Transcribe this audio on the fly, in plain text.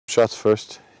Shots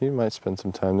first. He might spend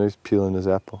some time there. He's peeling his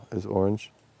apple, his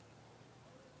orange.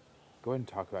 Go ahead and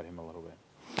talk about him a little bit.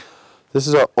 This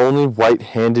is our only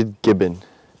white-handed gibbon.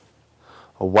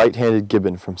 A white-handed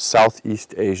gibbon from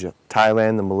Southeast Asia,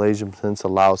 Thailand, the Malaysian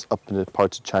Peninsula, Laos, up into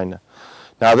parts of China.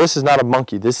 Now this is not a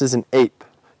monkey, this is an ape.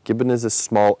 Gibbon is a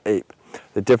small ape.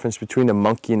 The difference between a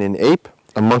monkey and an ape,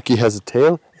 a monkey has a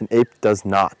tail, an ape does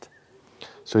not.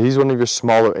 So he's one of your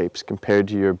smaller apes compared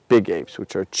to your big apes,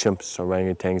 which are chimps,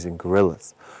 orangutans, and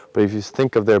gorillas. But if you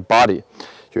think of their body,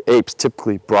 your apes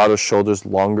typically broader shoulders,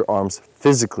 longer arms.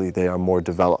 Physically, they are more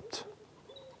developed.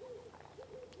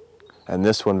 And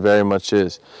this one very much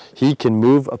is. He can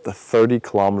move up to 30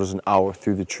 kilometers an hour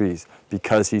through the trees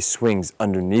because he swings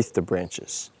underneath the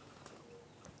branches.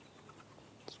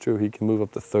 It's true, he can move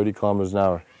up to 30 kilometers an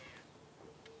hour.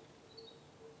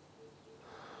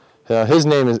 His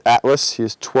name is Atlas. He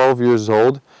is 12 years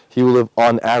old. He will live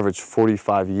on average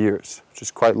 45 years, which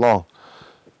is quite long.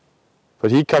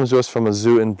 But he comes to us from a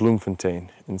zoo in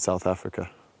Bloemfontein in South Africa.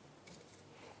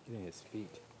 Getting his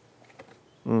feet.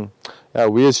 Yeah,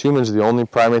 we as humans are the only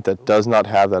primate that does not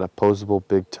have that opposable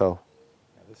big toe.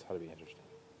 Yeah, this ought to be interesting.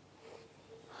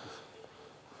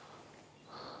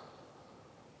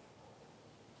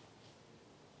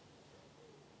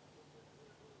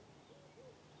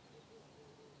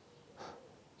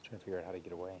 Trying to figure out how to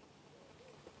get away.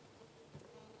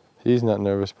 He's not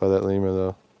nervous by that lemur,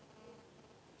 though.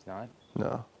 He's not?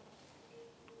 No.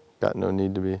 Got no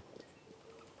need to be.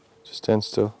 Just stand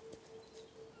still.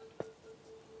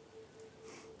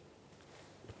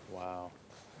 Wow.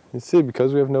 You see,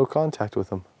 because we have no contact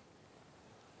with him.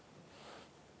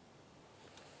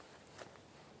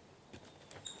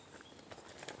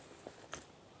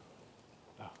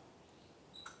 Oh.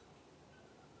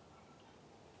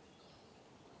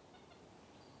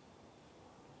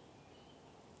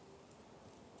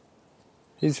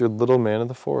 He's your little man of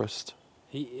the forest.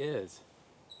 He is.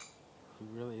 He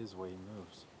really is the way he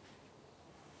moves.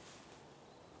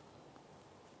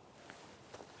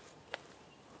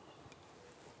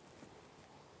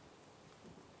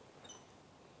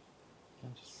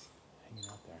 I'm just hanging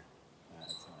out there.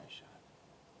 That's a nice shot.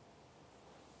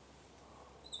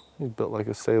 He's built like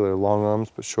a sailor, long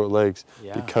arms but short legs,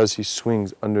 Yeah. because he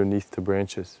swings underneath the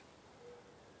branches.